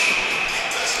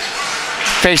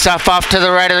 Face off to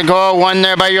the right of the goal. One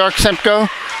there by York Simcoe,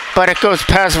 but it goes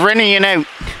past Rennie and out.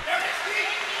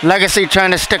 Legacy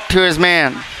trying to stick to his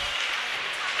man.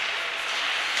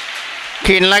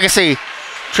 Keaton Legacy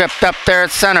tripped up there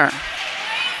at center.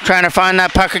 Trying to find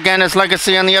that puck again is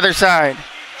Legacy on the other side.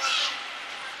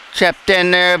 Chipped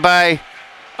in there by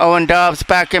Owen Dobbs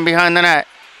back in behind the net.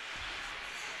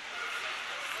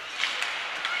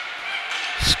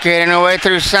 Skating away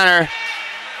through center.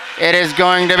 It is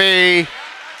going to be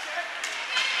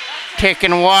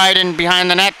taken wide and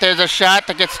behind the net. There's a shot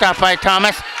that gets stopped by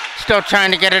Thomas. Still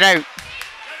trying to get it out.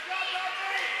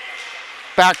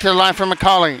 Back to the line for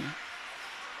McCauley.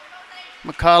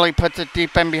 McCauley puts it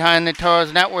deep in behind the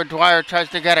Toros net where Dwyer tries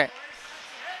to get it.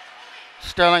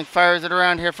 Sterling fires it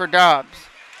around here for Dobbs.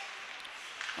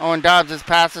 Owen Dobbs'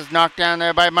 pass is knocked down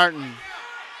there by Martin.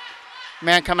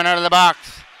 Man coming out of the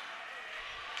box.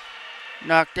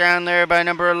 Knocked down there by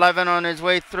number 11 on his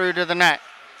way through to the net.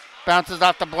 Bounces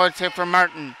off the boards here for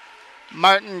Martin.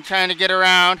 Martin trying to get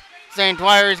around. Zane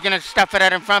Dwyer is going to stuff it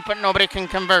out in front, but nobody can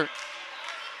convert.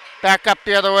 Back up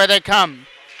the other way they come.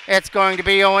 It's going to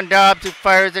be Owen Dobbs who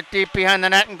fires it deep behind the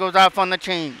net and goes off on the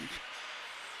change.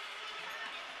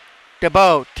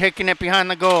 DeBow taking it behind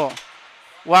the goal.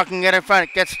 Walking it in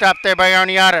front. Gets stopped there by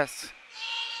Arniatis.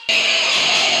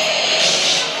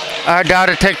 Arda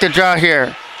to take the draw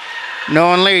here.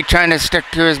 Nolan Lee trying to stick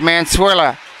to his man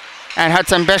Swirla. And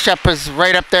Hudson Bishop is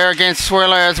right up there against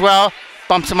Swirla as well.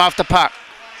 Bumps him off the puck.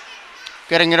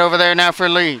 Getting it over there now for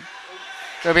Lee.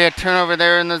 There'll be a turnover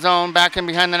there in the zone. Back in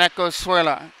behind the net goes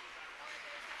Swirla.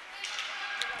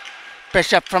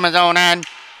 Bishop from his own end.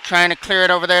 Trying to clear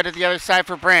it over there to the other side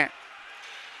for Brandt.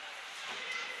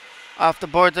 Off the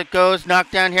boards it goes.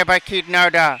 Knocked down here by Keaton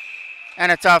Arda.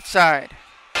 And it's offside.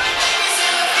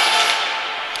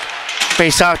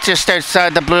 Face off just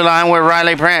outside the blue line where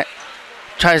Riley Brandt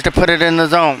tries to put it in the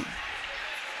zone.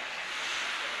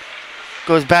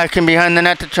 Goes back in behind the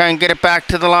net to try and get it back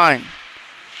to the line.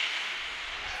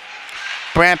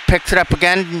 Brandt picks it up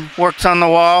again, works on the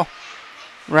wall.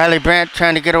 Riley Brandt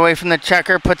trying to get away from the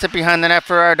checker, puts it behind the net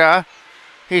for Arda.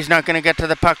 He's not going to get to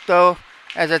the puck though,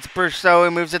 as it's Brousseau.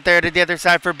 He moves it there to the other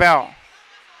side for Bell.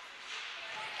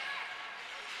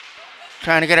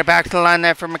 Trying to get it back to the line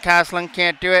there for McCaslin,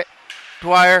 can't do it.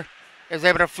 Dwyer is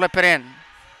able to flip it in.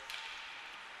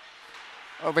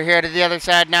 Over here to the other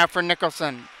side now for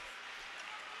Nicholson.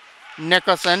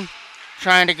 Nicholson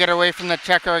trying to get away from the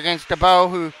checker against DeBow,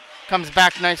 who comes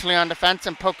back nicely on defense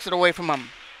and pokes it away from him.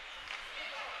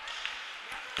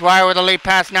 Dwyer with a lead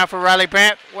pass now for Riley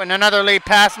Brandt. With another lead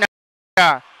pass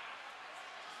now.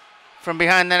 From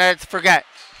behind the net, it's Forget.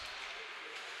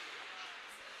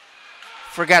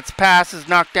 Forget's pass is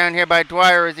knocked down here by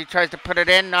Dwyer as he tries to put it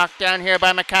in. Knocked down here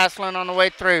by McCaslin on the way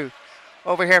through.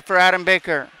 Over here for Adam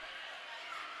Baker.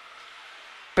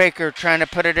 Baker trying to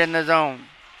put it in the zone.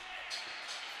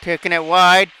 Taking it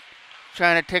wide.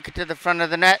 Trying to take it to the front of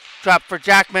the net. Drop for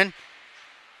Jackman.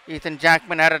 Ethan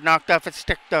Jackman had it knocked off his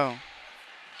stick though.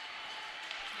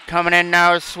 Coming in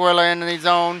now is Swirler into the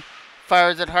zone.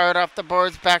 Fires it hard off the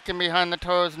boards, back in behind the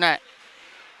Toros net.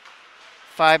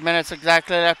 5 minutes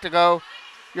exactly left to go.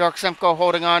 York Simcoe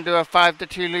holding on to a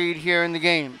 5-2 lead here in the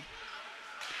game.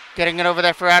 Getting it over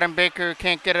there for Adam Baker, who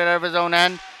can't get it out of his own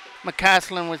end.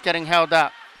 McCaslin was getting held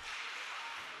up.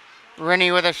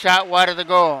 Rennie with a shot wide of the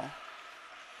goal.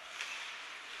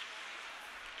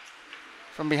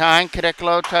 From behind,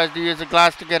 Cadiclo tries to use the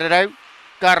glass to get it out.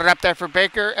 Got it up there for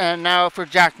Baker, and now for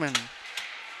Jackman.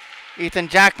 Ethan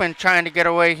Jackman trying to get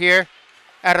away here.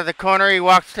 Out of the corner, he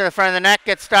walks to the front of the net,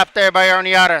 gets stopped there by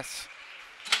Orniatis.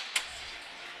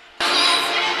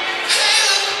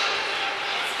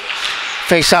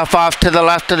 Face off to the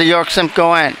left of the York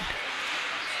Simcoe end.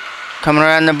 Coming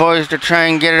around the boys to try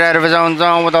and get it out of his own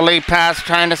zone with a lead pass,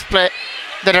 trying to split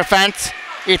the defense.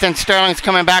 Ethan Sterling's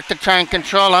coming back to try and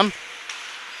control him.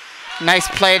 Nice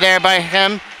play there by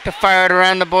him to fire it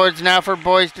around the boards now for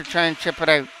boys to try and chip it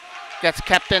out. Gets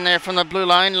kept in there from the blue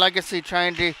line. Legacy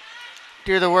trying to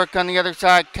do the work on the other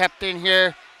side. Kept in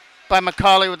here by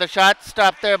McCauley with a shot.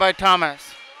 Stopped there by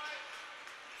Thomas.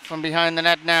 From behind the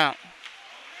net now.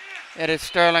 It is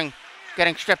Sterling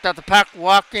getting stripped out the puck.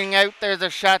 Walking out. There's a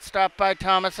shot stopped by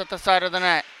Thomas at the side of the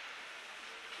net.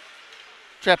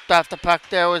 Tripped off the puck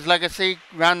there was Legacy.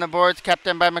 Round the boards. Kept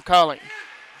in by McCauley.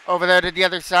 Over there to the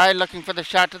other side. Looking for the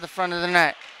shot to the front of the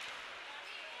net.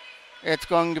 It's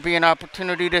going to be an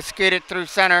opportunity to skate it through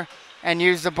center and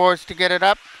use the boards to get it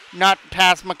up. Not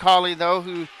past McCauley, though,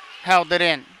 who held it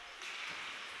in.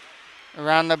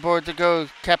 Around the boards it goes.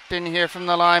 Kept in here from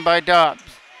the line by Dobbs.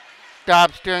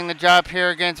 Dobbs doing the job here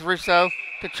against Russo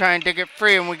to try and dig it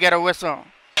free, and we get a whistle.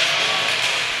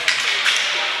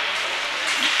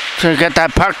 To get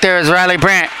that puck there is Riley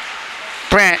Brandt.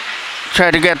 Brandt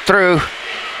tried to get through.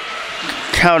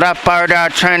 Held up by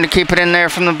Ardot, trying to keep it in there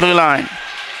from the blue line.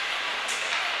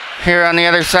 Here on the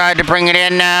other side to bring it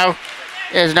in now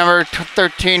is number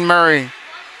 13, Murray.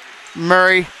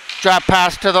 Murray drop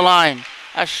pass to the line.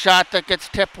 A shot that gets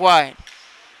tipped wide.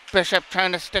 Bishop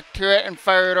trying to stick to it and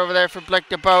fire it over there for Blake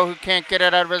DeBow, who can't get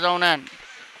it out of his own end.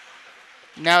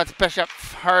 Now it's Bishop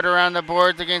hard around the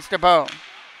boards against DeBow.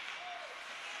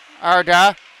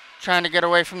 Arda trying to get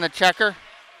away from the checker.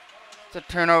 It's a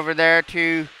turnover there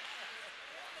to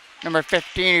number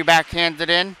 15, who backhands it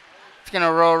in. It's going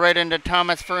to roll right into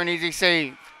Thomas for an easy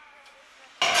save.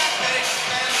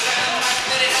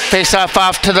 Face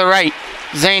off to the right.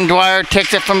 Zane Dwyer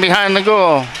takes it from behind the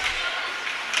goal.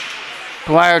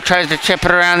 Dwyer tries to chip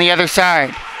it around the other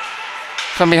side.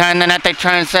 From behind the net, they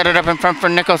try and set it up in front for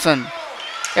Nicholson.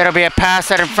 It'll be a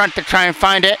pass out in front to try and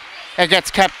find it. It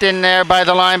gets kept in there by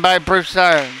the line by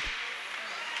Broussard.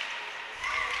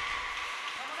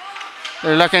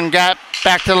 They're looking back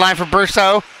to the line for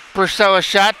Brousseau. Brousseau a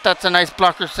shot. That's a nice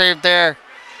blocker save there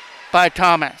by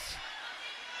Thomas.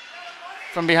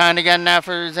 From behind again now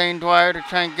for Zane Dwyer to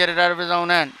try and get it out of his own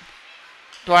end.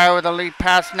 Dwyer with a lead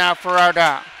pass now for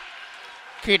Arda.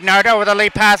 Keaton Arda with a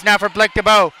lead pass now for Blake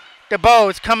DeBow. DeBow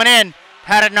is coming in.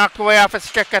 Had it knocked away off his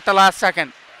stick at the last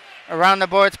second. Around the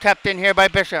boards, kept in here by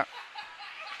Bishop.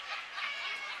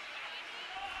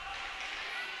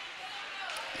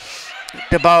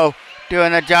 DeBow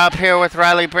doing the job here with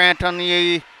Riley Brandt on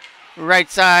the right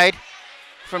side.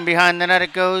 From behind the net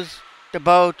it goes.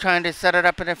 DeBow trying to set it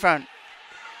up in the front.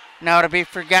 Now it'll be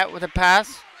Forget with a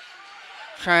pass.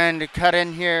 Trying to cut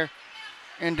in here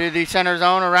into the center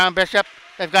zone around Bishop.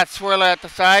 They've got Swirler at the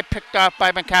side, picked off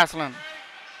by McCaslin.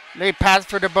 Lead pass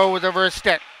for DeBow was over his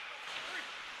stick.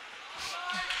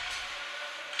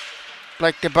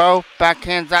 Blake DeBow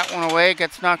backhands that one away,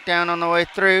 gets knocked down on the way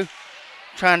through.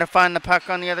 Trying to find the puck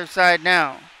on the other side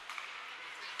now.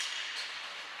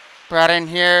 Brought in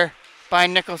here by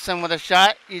Nicholson with a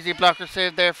shot. Easy blocker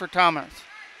save there for Thomas.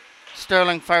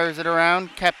 Sterling fires it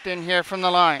around, kept in here from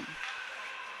the line.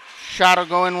 Shot will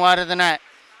go in wide of the net.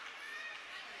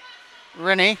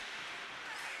 Rennie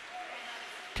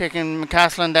taking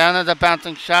McCaslin down. There's a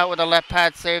bouncing shot with a left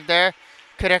pad save there.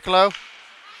 Cadiclo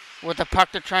with the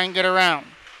puck to try and get around.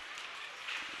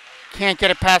 Can't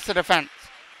get it past the defense.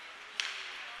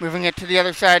 Moving it to the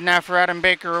other side now for Adam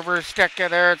Baker over his stick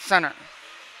there at center.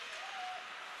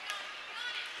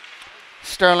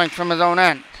 Sterling from his own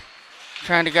end.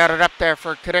 Trying to get it up there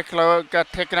for Cadiclo.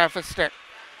 Got taken off his stick.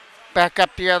 Back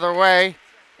up the other way.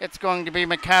 It's going to be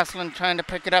McCaslin trying to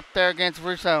pick it up there against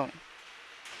Russo.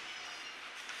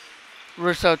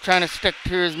 Russo trying to stick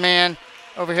to his man.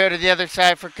 Over here to the other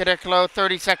side for Cadiclo.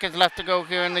 30 seconds left to go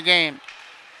here in the game.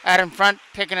 Out in front,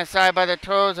 taken aside by the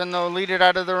Toros, and they'll lead it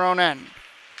out of their own end.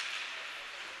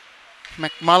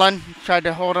 McMullen tried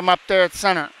to hold him up there at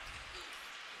center.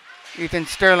 Ethan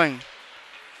Sterling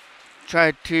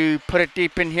Tried to put it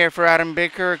deep in here for Adam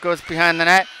Baker. It goes behind the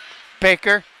net.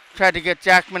 Baker tried to get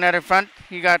Jackman out in front.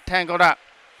 He got tangled up.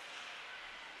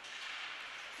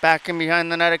 Back in behind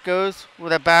the net it goes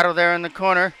with a battle there in the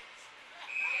corner.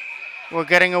 We're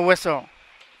getting a whistle.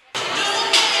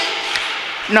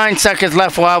 9 seconds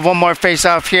left. We'll have one more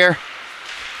face-off here.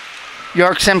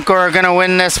 York Simcoe are going to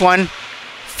win this one.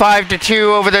 5-2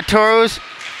 over the Toros.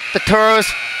 The Toros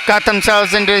got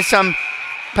themselves into some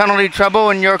penalty trouble,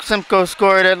 and York Simcoe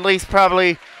scored at least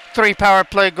probably 3 power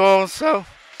play goals. So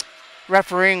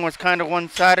refereeing was kind of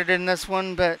one-sided in this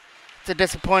one, but it's a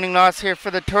disappointing loss here for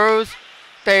the Toros.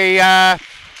 They had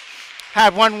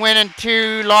 1 win and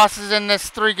 2 losses in this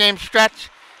 3-game stretch,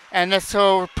 and this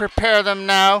will prepare them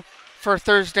now for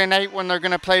Thursday night when they're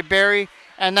going to play Barrie,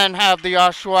 and then have the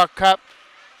Oshawa Cup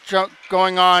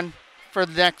going on for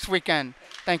the next weekend.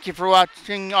 Thank you for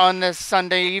watching on this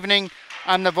Sunday evening.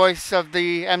 I'm the voice of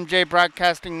the MJ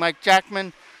Broadcasting, Mike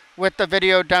Jackman, with the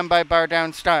video done by Bar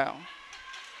Down Style.